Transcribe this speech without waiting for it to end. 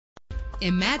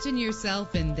Imagine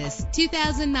yourself in this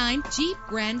 2009 Jeep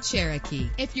Grand Cherokee.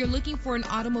 If you're looking for an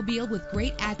automobile with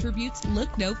great attributes,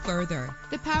 look no further.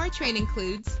 The powertrain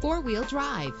includes four-wheel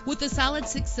drive with a solid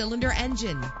six-cylinder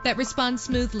engine that responds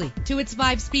smoothly to its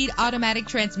 5-speed automatic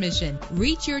transmission.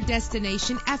 Reach your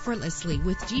destination effortlessly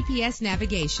with GPS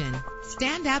navigation.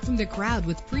 Stand out from the crowd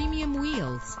with premium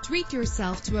wheels. Treat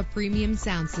yourself to a premium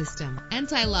sound system.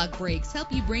 Anti-lock brakes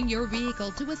help you bring your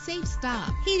vehicle to a safe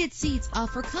stop. Heated seats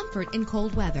offer comfort in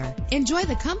cold weather. Enjoy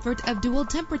the comfort of dual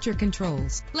temperature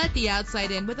controls. Let the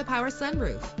outside in with a power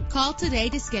sunroof. Call today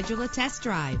to schedule a test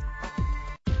drive.